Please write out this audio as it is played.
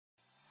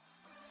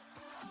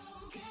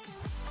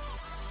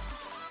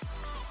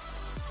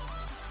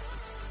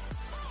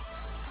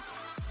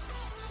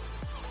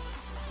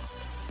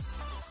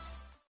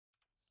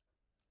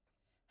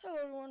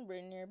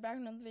back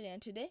with another video,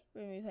 and today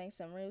we're going to be playing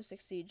some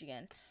Six Seige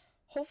again.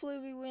 Hopefully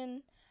we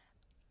win.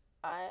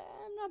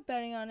 I'm not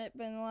betting on it,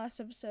 but in the last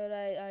episode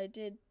I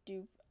did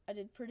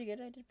pretty good.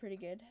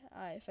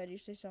 If I do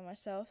say so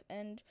myself.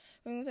 And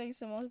we're going to be playing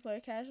some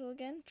multiplayer casual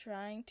again,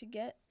 trying to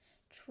get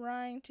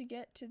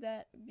to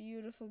that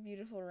beautiful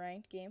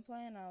ranked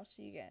gameplay, and I'll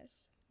see you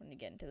guys when we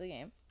get into the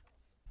game.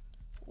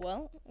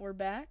 Well, we're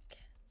back.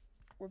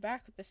 We're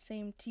back with the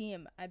same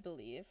team, I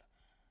believe.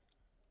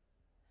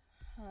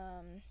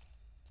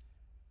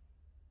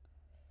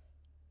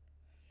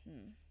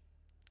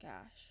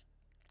 Gosh.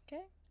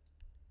 Okay.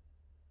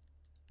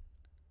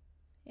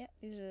 Yeah,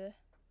 these are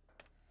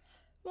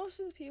most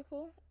of the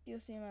people you'll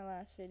see in my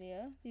last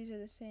video. These are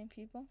the same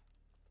people.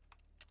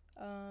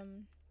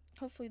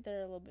 Hopefully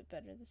they're a little bit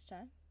better this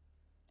time.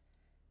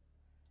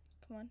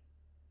 Come on.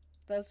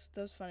 That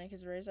was funny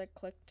because right as I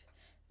clicked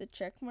the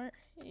check mark,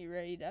 he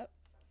readied up.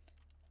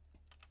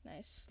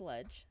 Nice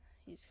sledge.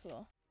 He's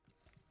cool.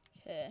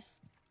 Okay.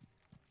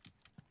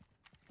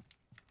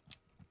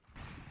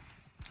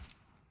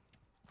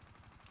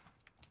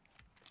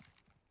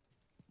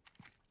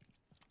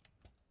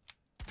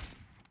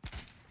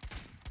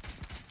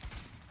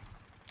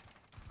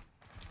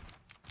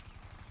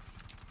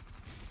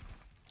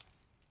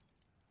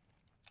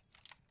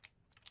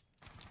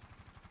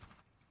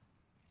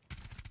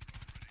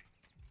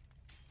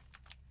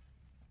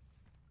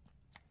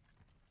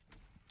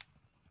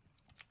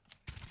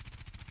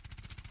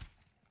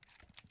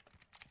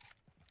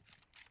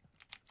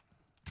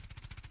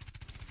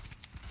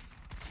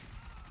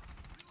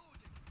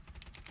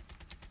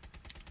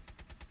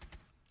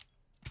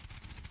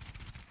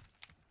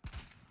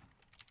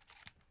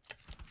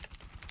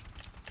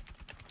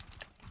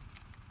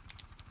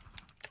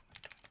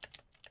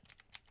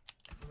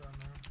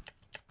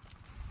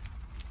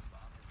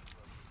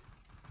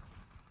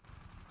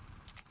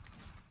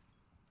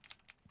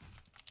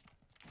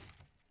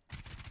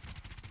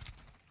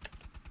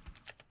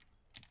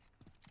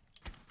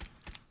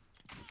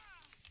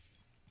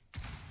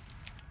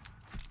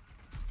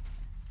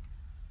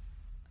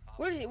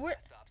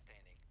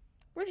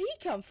 Where did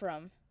he come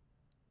from?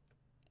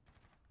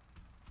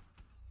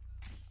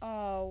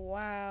 Oh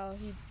wow,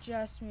 he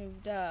just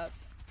moved up.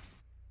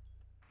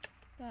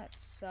 That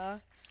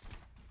sucks.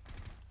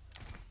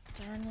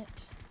 Darn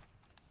it.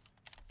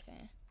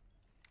 Okay.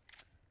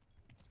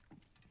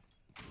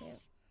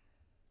 Yep.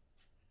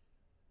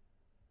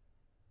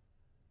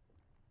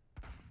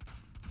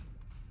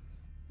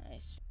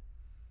 Nice.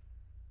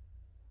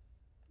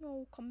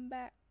 No, come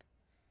back.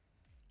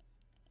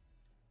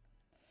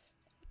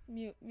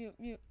 Mute.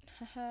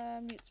 Haha,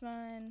 mute's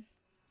mine.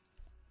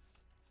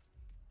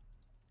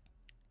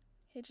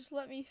 Okay, just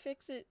let me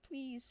fix it,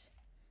 please.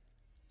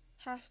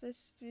 Half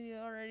this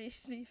video already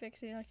is me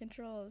fixing my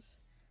controls.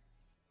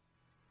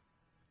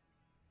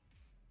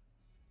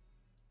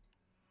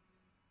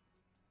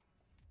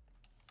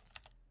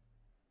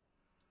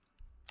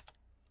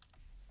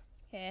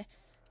 Okay.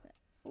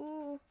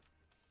 Ooh.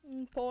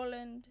 In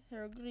Poland,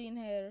 her green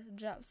hair,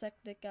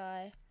 Japsectic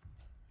guy.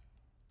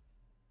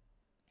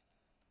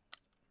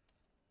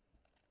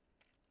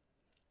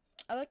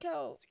 I like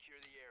how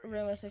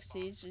Six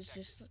Seige is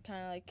just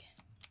kind of like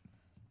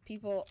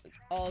people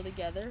all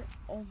together.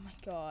 Oh my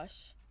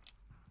gosh.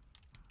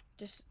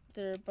 Just,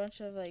 they're a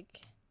bunch of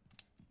like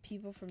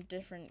people from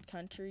different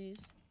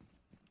countries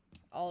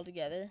all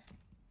together.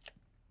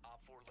 Op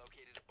 4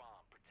 located a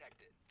bomb. Protect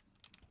it.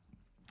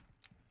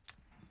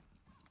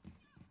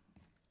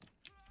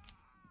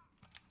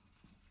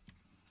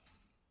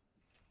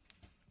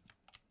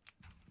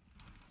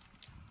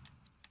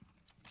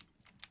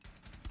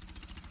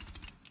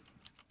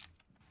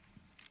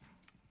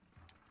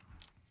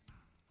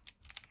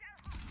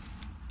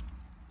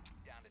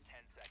 Down to 10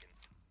 seconds.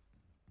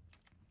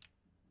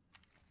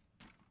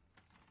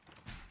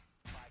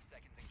 5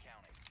 seconds and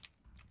counting.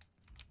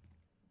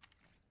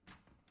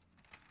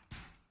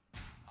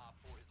 Op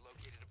 4 has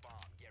located a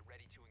bomb. Get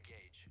ready to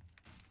engage.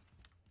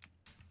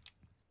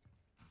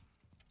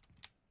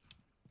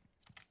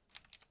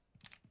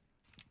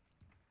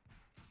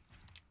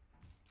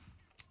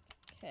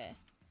 Okay.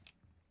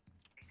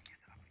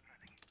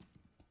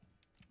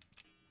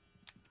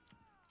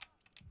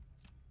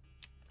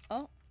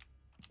 Oh.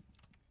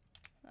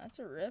 That's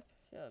a rip.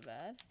 Feel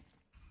bad.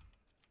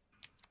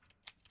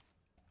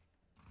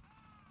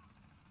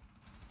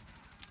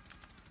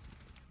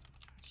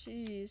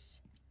 Jeez.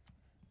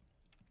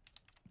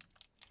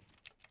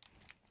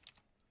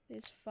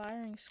 This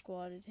firing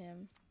squatted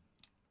him.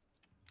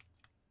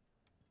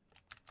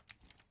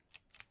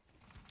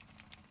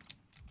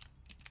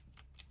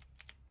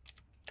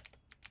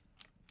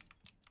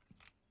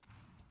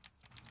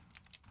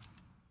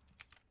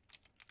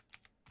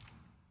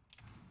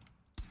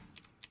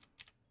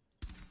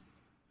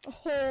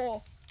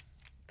 Oh,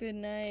 good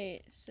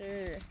night,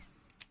 sir.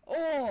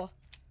 Oh,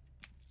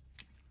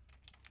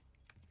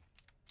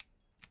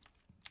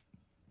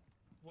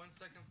 1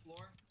 second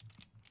floor.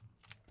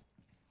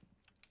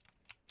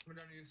 We're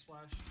gonna use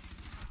splash.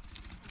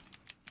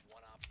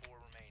 One op 4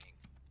 remaining.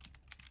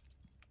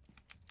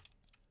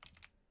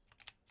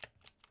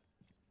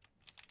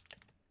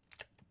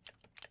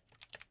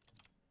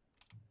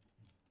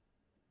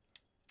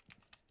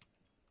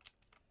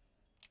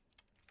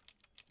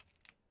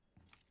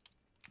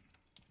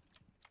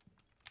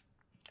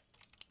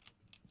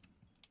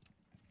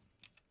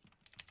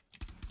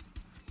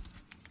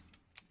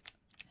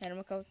 Hit him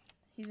a couple.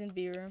 He's in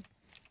B room.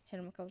 Hit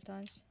him a couple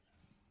times.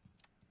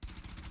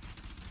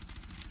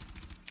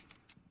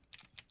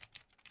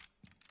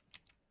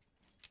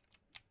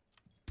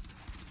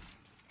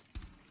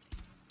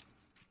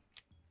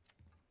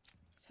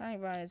 He's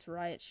hiding behind his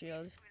riot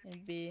shield in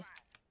B.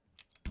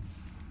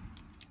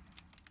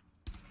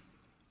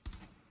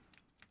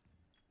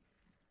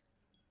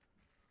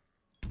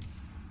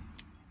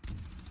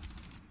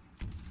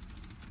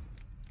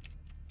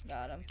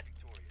 Got him.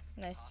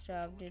 Nice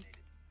job, dude.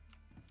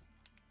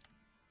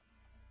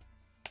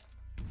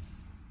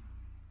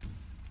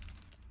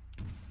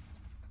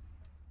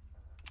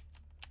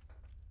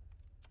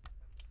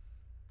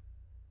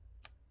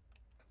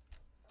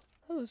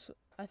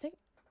 I think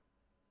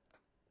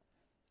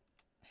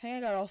I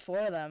got all 4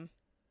 of them.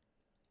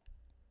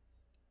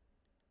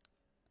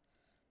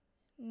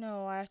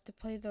 No, I have to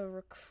play the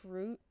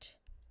recruit.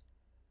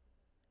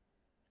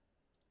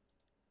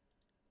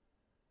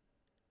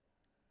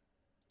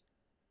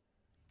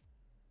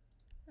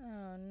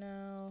 Oh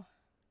no.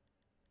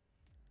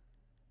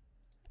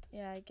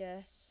 Yeah, I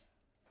guess.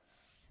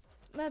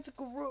 That's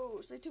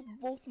gross. I took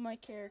both my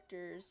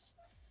characters.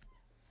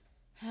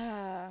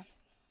 Ah,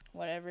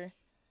 whatever.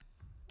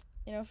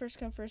 You know, first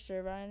come, first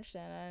serve. I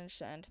understand.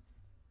 Need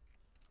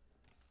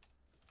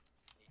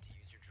to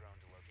use your drone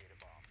to locate a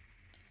bomb.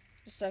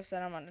 Just sucks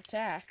that I'm on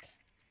attack.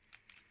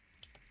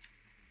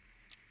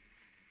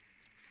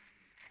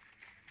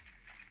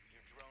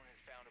 Your drone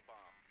has found a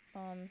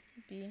bomb.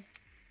 B. Be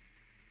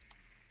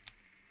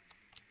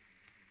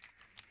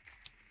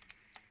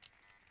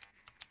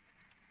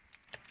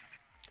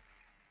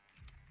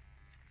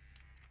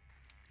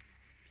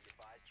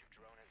advised your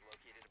drone has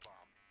located a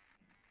bomb.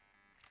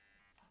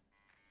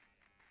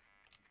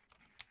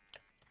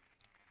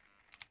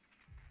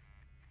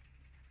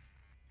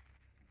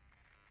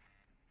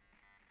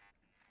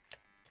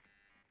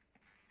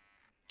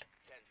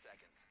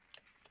 Seconds.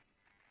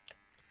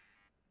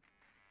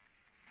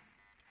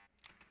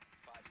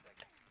 5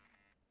 seconds.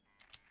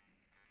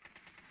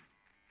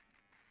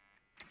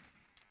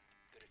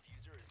 The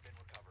diffuser has been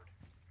recovered.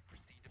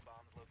 Proceed to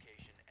bomb's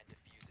location and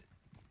defuse it.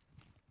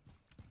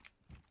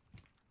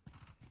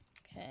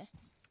 Okay.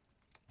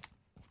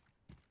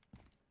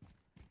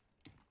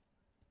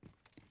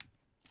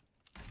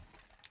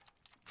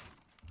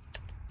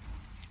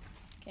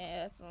 Okay,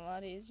 that's a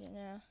lot easier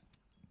now.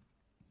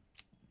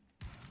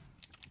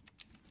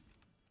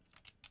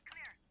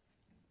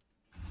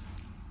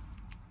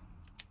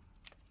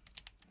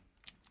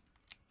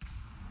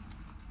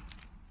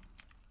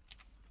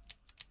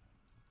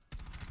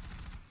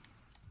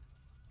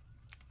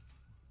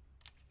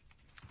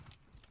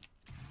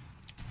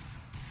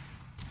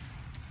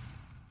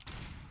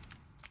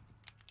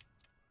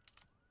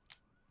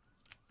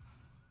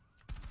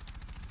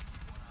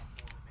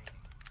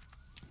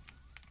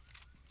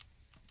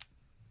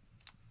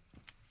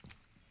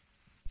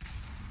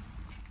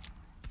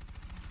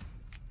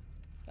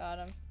 Got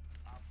him.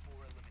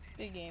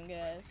 Good game,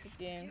 guys. Good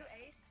game. Did you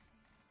ace?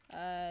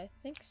 I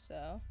think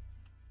so.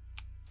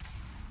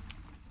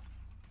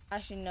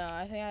 Actually, no.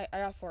 I think I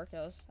got 4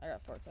 kills. I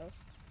got 4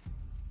 kills.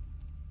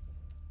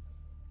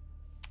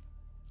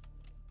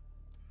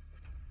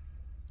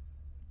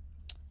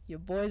 Your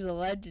boy's a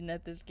legend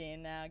at this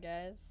game now,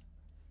 guys.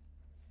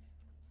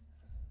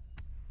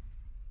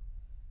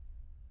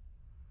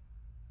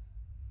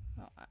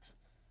 Oh,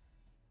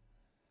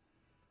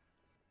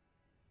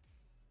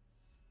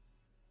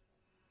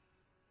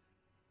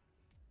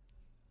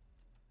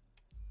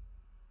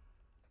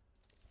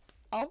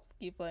 I'll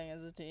keep playing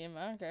as a team.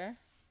 I don't care.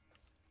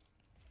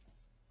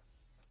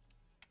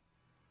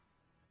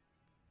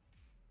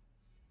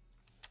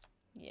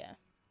 Yeah.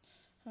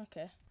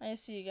 Okay. I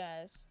see you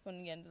guys when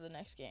we get into the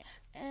next game.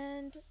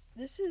 And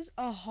this is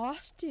a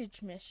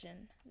hostage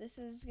mission. This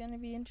is gonna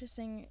be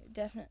interesting.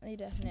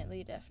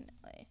 Definitely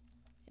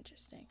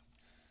interesting.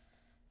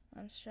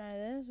 Let's try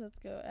this. Let's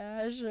go.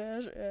 Ash.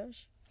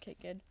 Okay,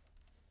 good.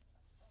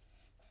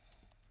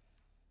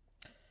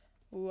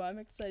 Ooh, I'm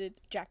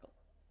excited. Jackal.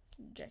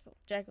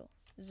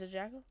 Is it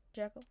Jackal?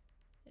 Jackal.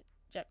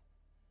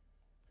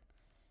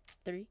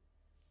 3,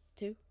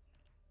 2,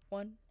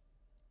 1.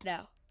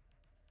 Now.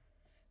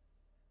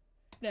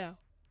 No.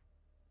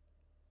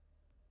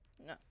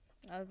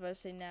 I was about to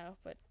say now,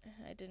 but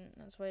I didn't.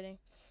 I was waiting.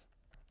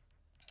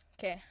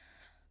 Okay.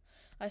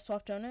 I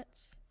swapped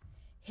donuts.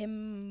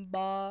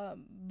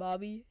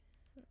 Bobby.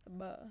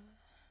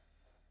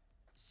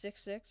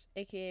 Six Seige,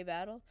 aka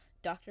Battle.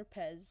 Dr.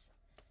 Pez.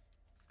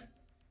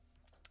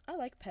 I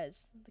like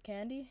Pez. The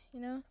candy, you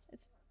know?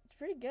 It's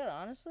pretty good,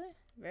 honestly.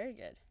 Very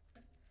good.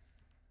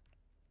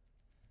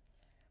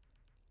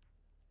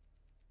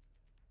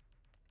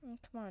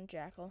 Come on,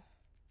 Jackal.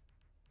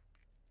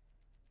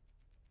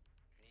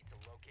 Need to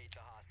locate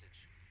the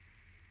hostage.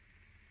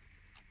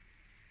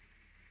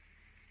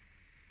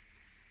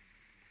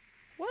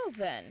 Well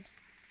then.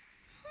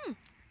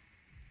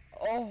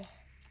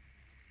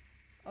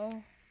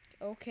 Oh,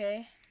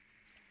 okay.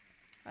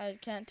 I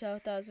can't tell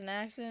if that was an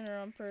accident or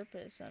on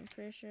purpose. I'm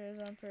pretty sure it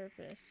was on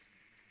purpose.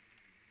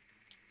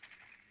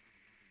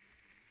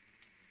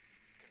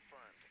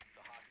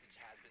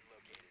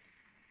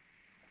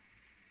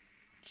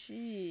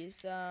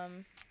 Jeez.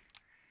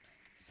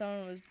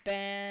 Someone was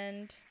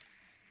banned.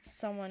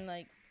 Someone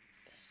like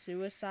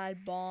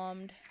suicide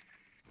bombed.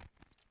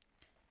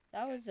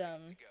 That was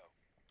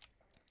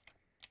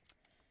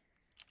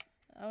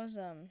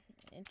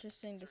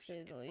interesting to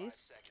say the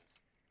least.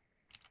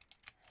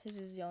 His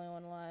is the only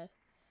one alive.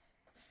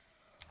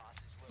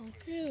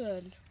 Okay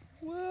then.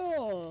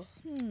 Well,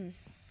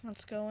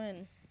 let's go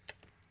in.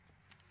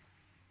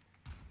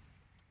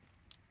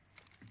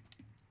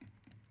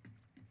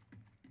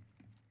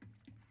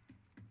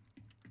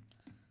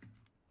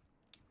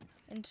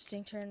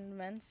 Interesting turn of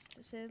events,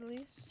 to say the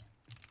least.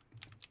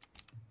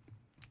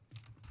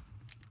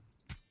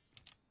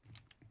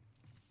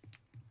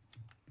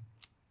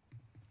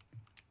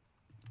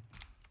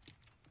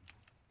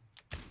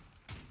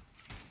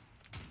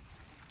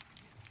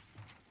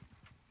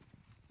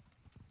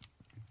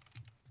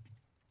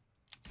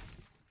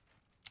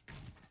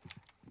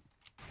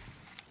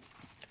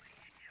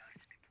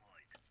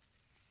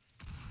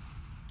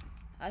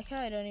 I like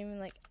how I don't even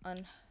like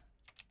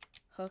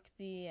unhook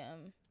the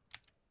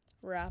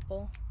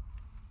rappel.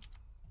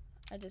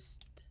 I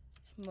just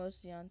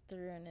mosey on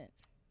through and it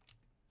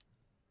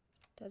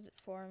does it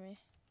for me.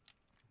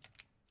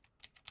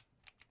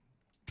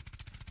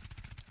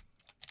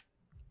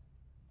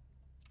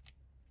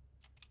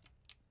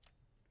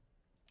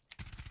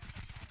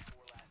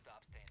 Four last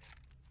stop standing.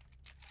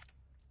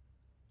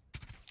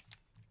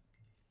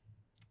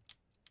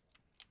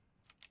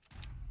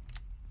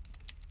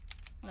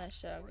 Nice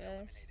shot, guys.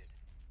 Eliminated.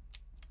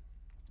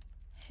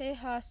 Hey,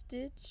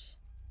 hostage.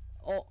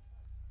 Oh,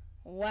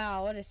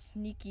 wow, what a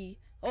sneaky.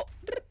 Oh,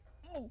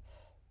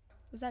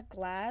 was that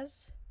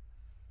Glaz?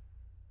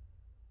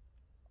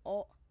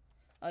 Oh,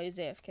 he's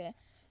AFK.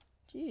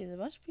 Jeez, a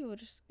bunch of people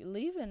just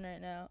leaving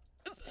right now.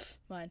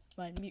 Mine,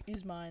 mute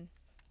is mine.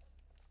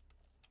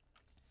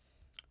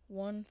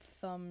 One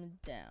thumb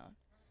down.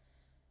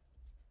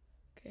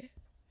 Okay.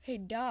 Hey,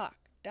 Doc,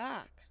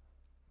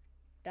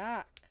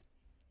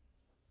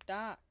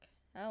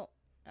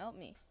 help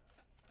me.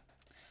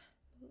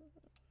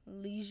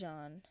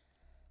 Legion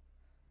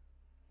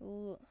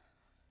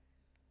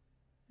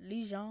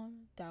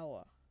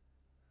Tower.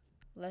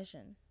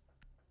 Legend.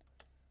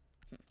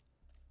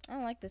 I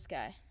don't like this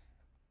guy.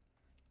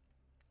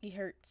 He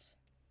hurts.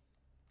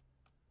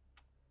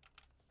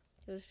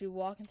 He'll just be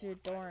walking through a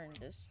door and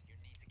just. You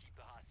need to keep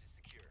the hostage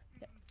secure.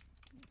 Yep.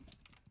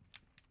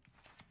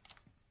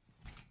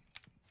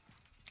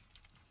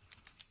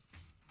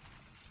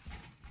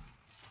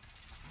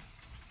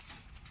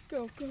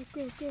 Go, go,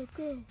 go, go,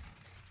 go.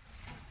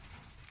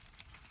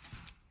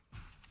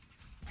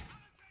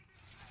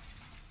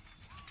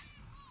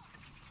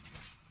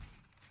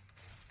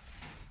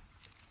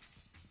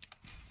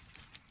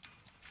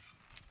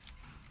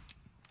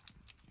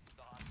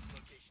 The hostage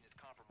location is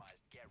compromised.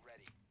 Get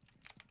ready.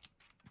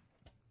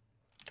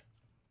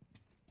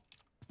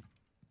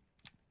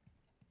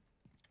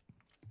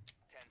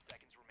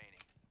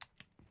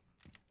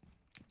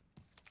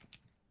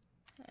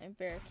 I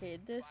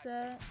barricade this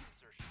Insertion.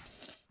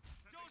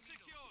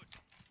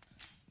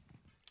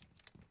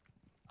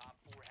 Op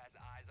 4 has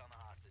eyes on the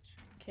hostage.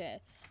 Okay,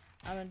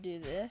 I'm gonna do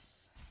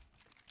this.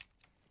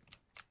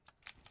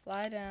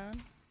 Lie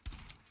down.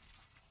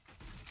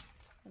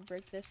 And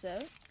break this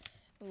out.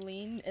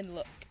 Lean and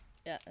look.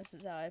 Yeah, this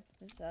is how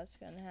it's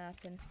gonna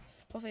happen.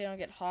 Hopefully I don't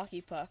get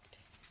hockey pucked.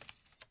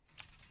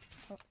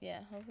 Oh, yeah,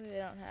 hopefully they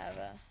don't have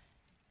a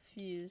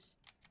fuse.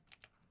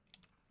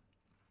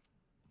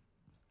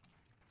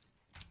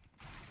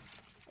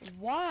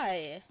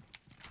 Why?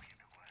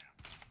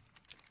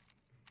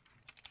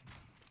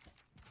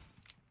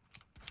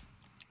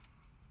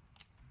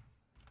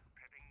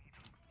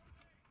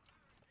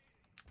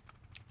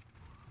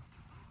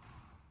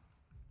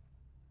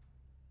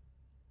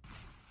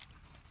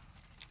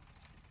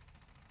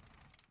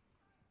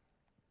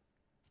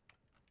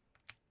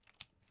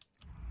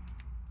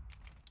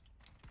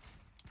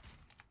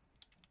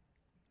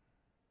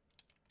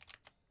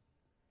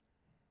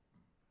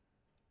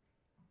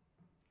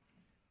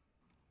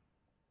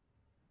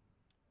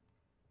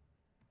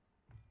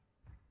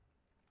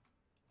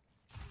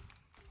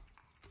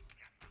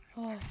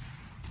 Oh.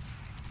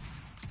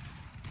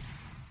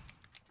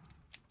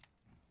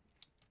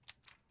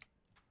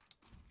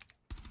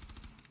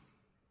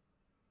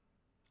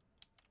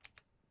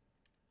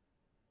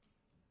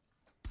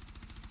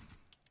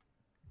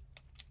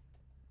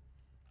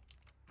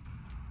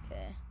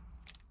 Okay.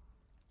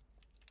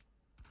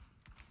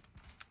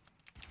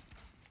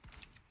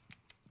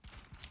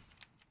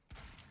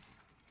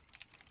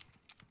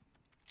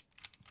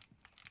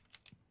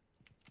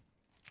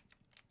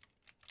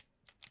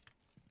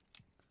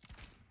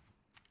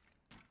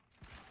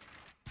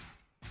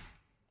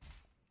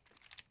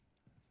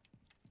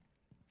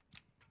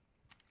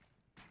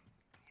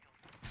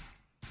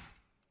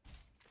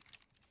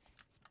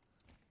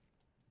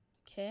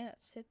 Okay,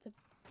 let's hit the.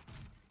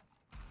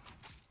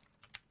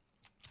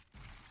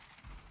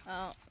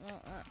 Oh,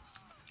 well,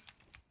 that's.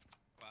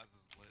 Glass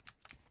is lit.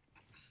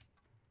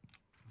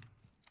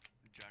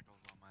 The jackal's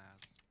on my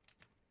ass.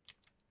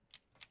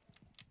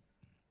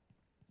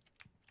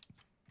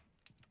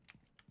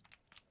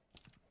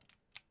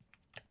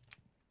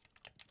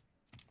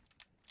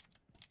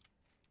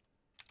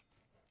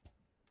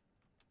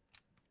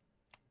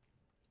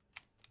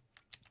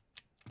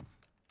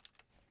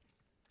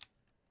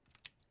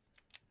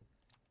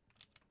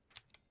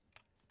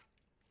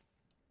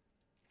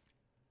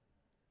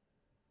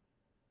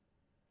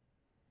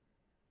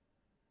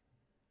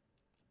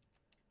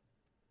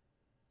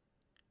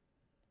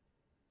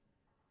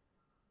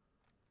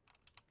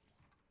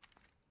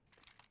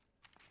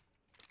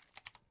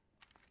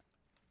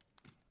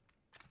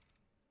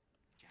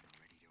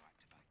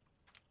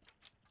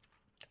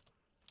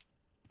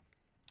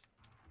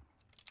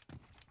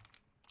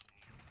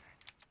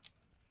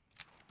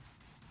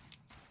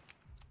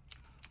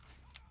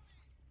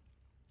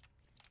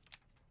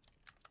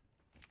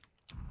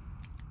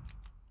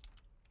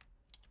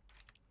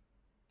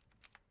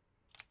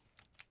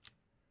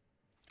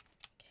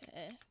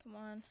 Okay, come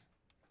on.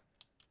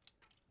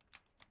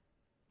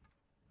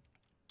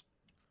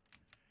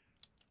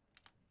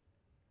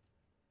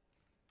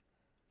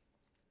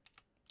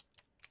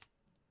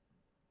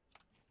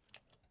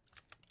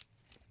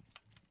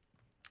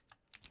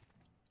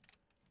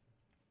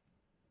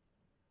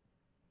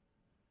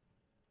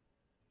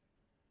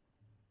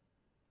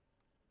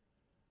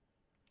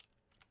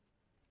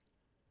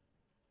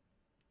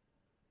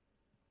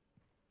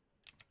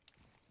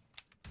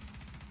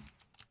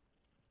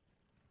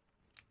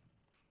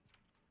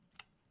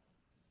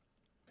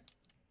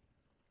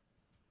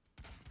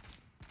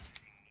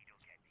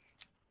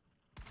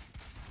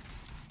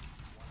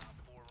 One op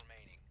 4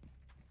 remaining.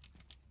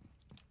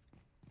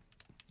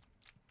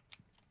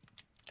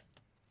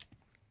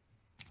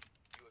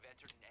 You have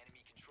entered an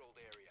enemy-controlled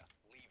area.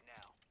 Leave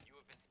now. You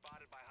have been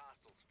spotted by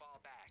hostiles. Fall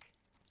back.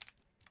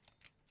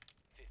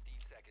 15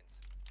 seconds.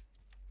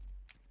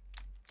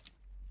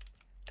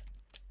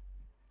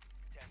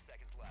 10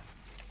 seconds left.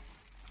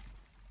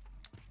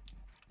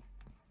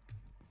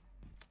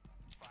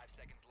 5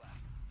 seconds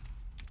left.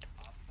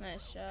 Op 4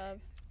 Nice job.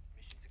 eliminated.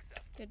 Mission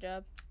successful. Good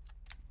job.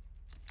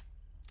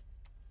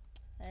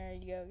 There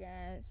you go,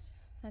 guys.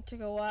 That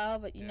took a while,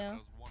 but you Damn, know. that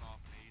was one off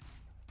ace.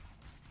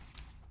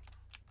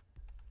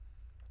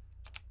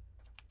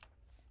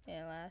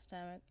 Yeah, last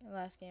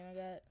game I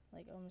got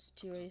like almost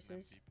 2 Just an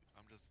aces. MVP.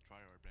 I'm just a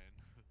tryhard, man.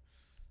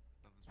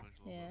 Nothing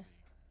special Yeah. about me.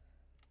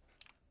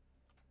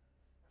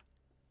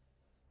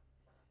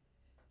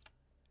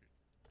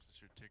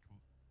 Just your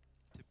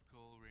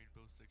typical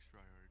Rainbow Six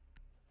tryhard.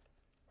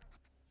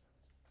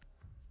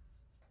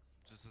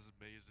 Just as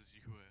amazed as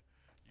you are.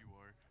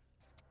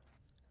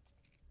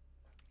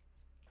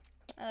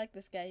 I like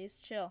this guy. He's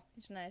chill.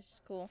 He's nice.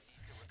 He's cool. Need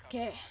to recover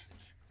Okay.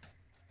 hostage.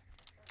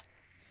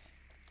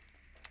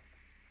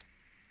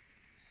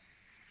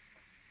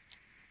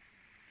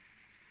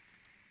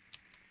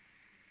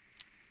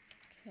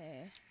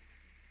 Okay.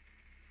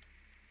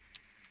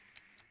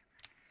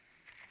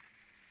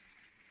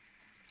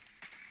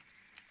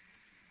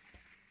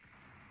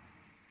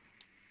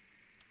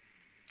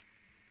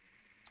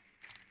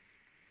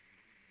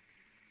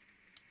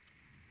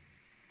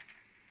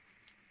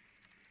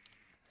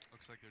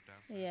 Looks like they're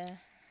downstairs. Yeah.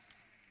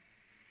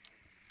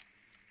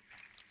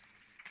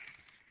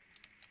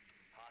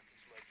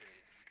 Hostage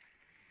located.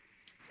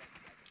 10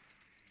 seconds.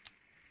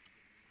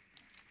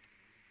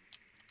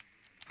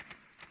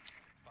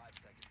 5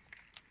 seconds.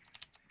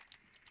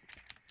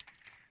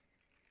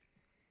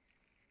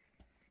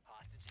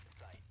 Hostage in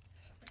sight.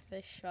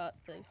 They shot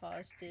the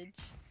hostage.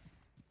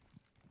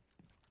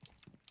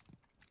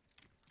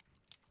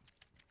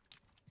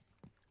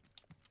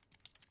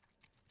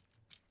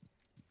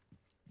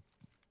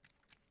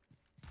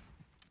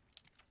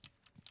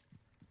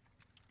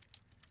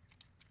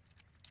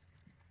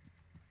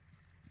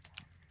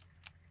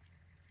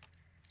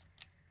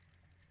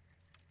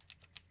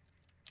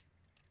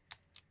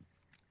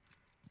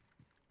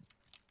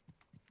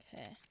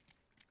 Okay.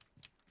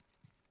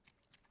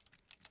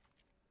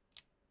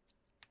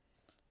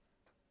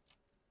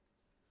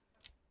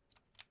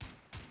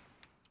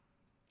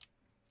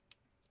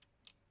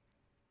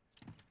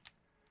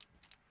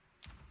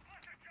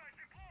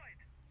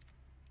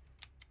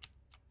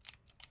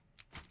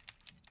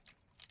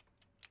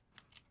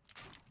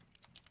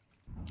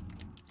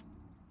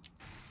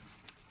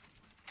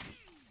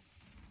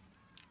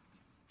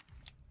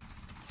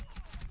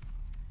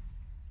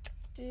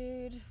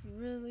 Dude,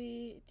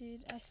 really?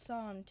 Dude, I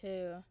saw him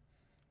too.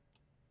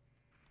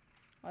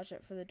 Watch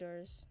out for the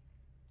doors.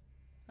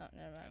 Oh,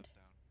 never mind. House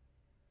down.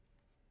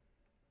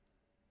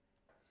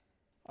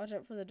 Watch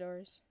out for the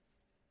doors.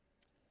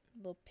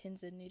 Little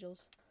pins and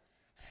needles.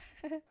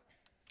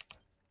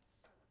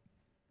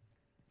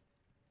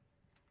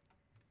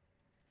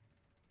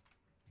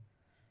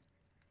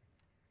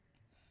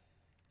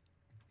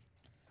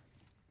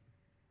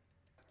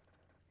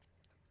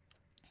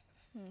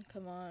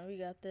 Come on, we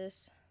got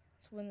this.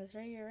 Let's win this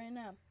right here, right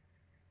now.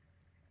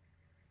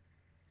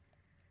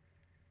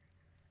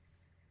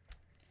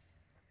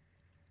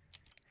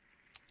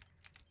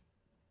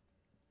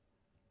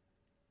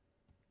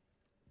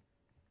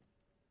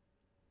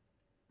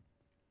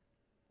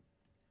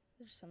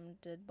 There's some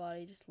dead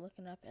body just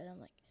looking up at him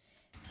like,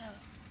 oh,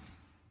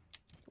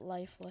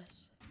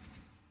 lifeless.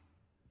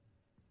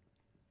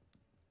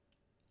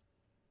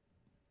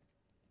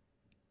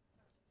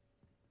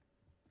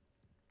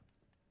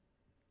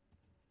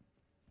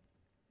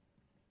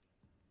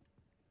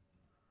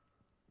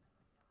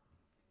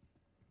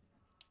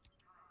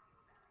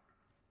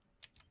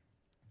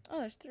 Oh,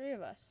 there's 3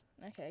 of us.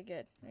 Okay,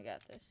 good. We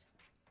got this.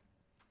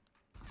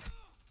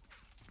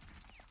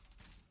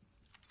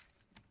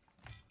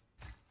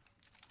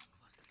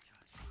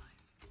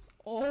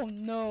 Oh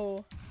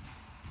no.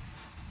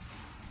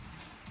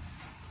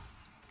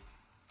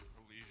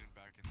 A Legion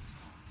back in this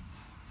one.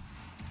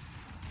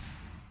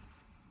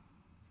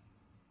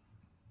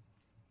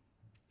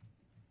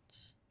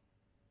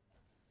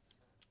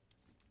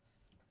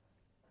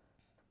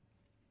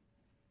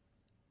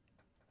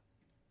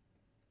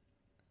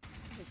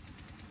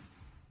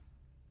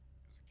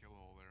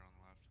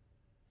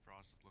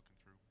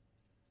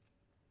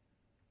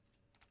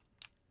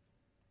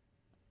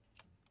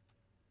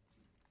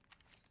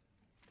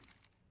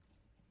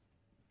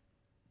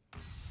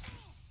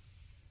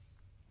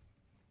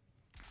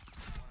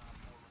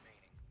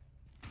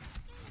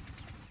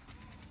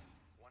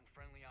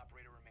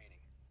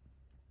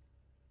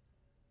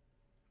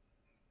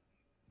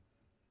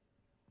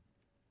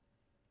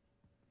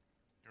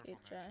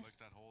 Careful, Good man. try. She likes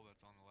that hole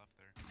that's on the left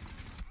there.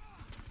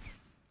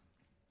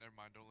 Never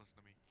mind, don't listen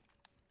to me.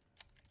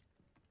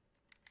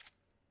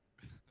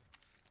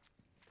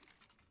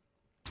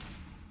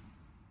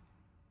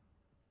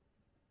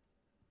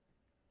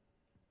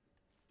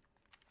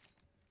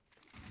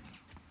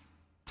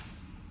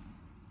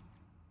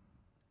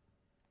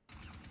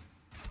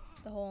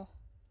 The hole.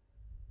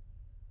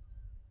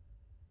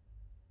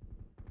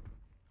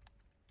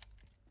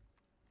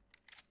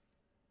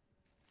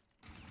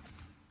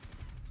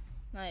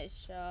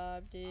 Nice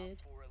job, dude.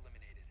 Op 4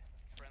 eliminated.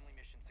 Friendly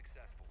mission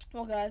successful.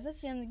 Well, guys,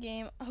 that's the end of the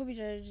game. I hope you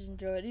guys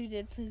enjoyed. If you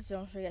did, please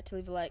don't forget to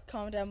leave a like,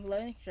 comment down below,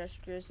 and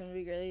subscribe, and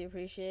we greatly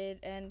appreciate it.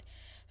 And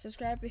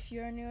subscribe if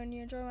you are new and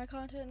you enjoy my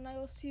content, and I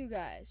will see you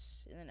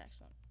guys in the next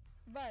one.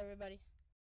 Bye, everybody.